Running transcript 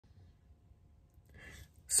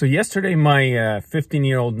So yesterday, my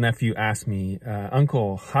 15-year-old nephew asked me,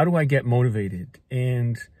 Uncle, how do I get motivated?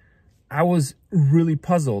 And I was really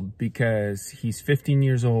puzzled because he's 15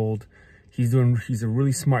 years old. He's a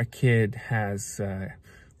really smart kid, has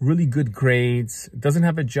really good grades, doesn't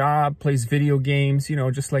have a job, plays video games, you know,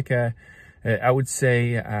 just like I would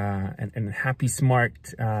say, a happy,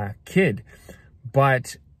 smart kid.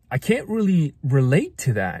 But I can't really relate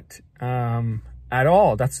to that at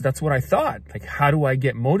all. That's what I thought. Like, how do I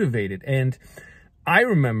get motivated? And I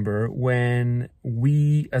remember when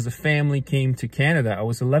we as a family came to Canada, I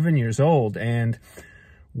was 11 years old, and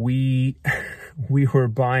we were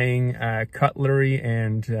buying cutlery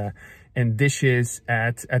and dishes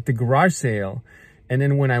at the garage sale. And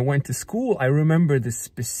then when I went to school, I remember this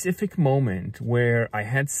specific moment where I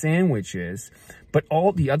had sandwiches, but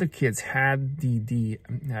all the other kids had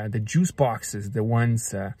the juice boxes, the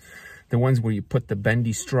ones where you put the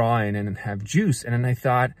bendy straw in and have juice. And then I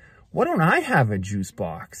thought, why don't I have a juice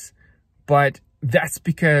box? But that's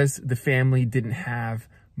because the family didn't have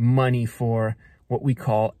money for what we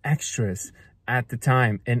call extras at the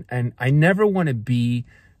time. And I never want to be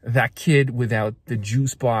that kid without the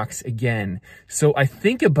juice box again. So I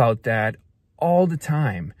think about that all the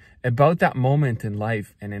time, about that moment in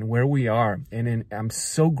life and where we are. And I'm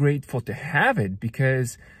so grateful to have it,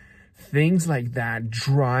 because things like that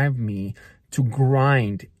drive me to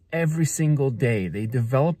grind every single day. They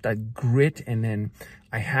develop that grit, and then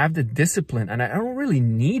I have the discipline, and I don't really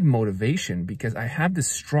need motivation because I have this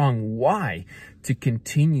strong why to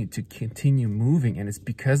continue moving. And it's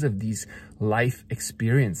because of these life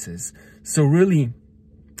experiences. So really,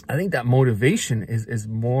 I think that motivation is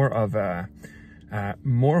more of a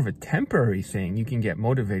temporary thing. You can get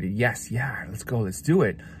motivated. Yes. Yeah, let's go. Let's do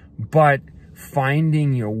it. But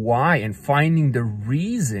finding your why and finding the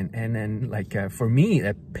reason, and then for me,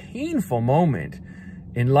 a painful moment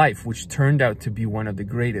in life, which turned out to be one of the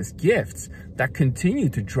greatest gifts, that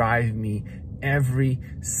continued to drive me every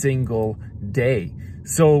single day.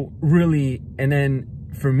 So really, and then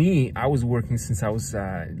for me, I was working since I was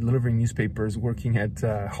delivering newspapers, working at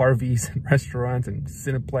Harvey's and restaurants and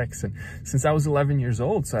Cineplex, and since I was 11 years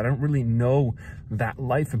old. So I don't really know that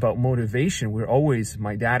life about motivation.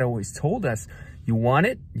 My dad always told us, you want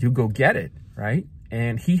it, you go get it, right?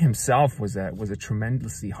 And he himself was a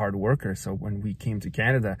tremendously hard worker. So when we came to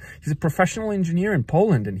Canada, he's a professional engineer in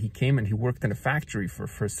Poland, and he came and he worked in a factory for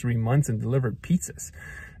 3 months and delivered pizzas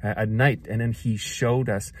at night. And then he showed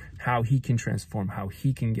us how he can transform, how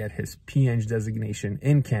he can get his PNG designation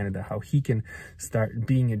in Canada, how he can start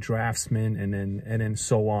being a draftsman, and then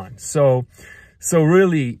so on. So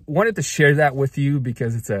really wanted to share that with you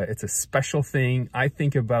because it's a special thing. I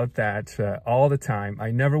think about that all the time. I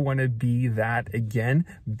never want to be that again.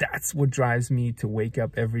 That's what drives me to wake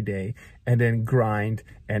up every day and then grind,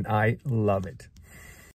 and I love it.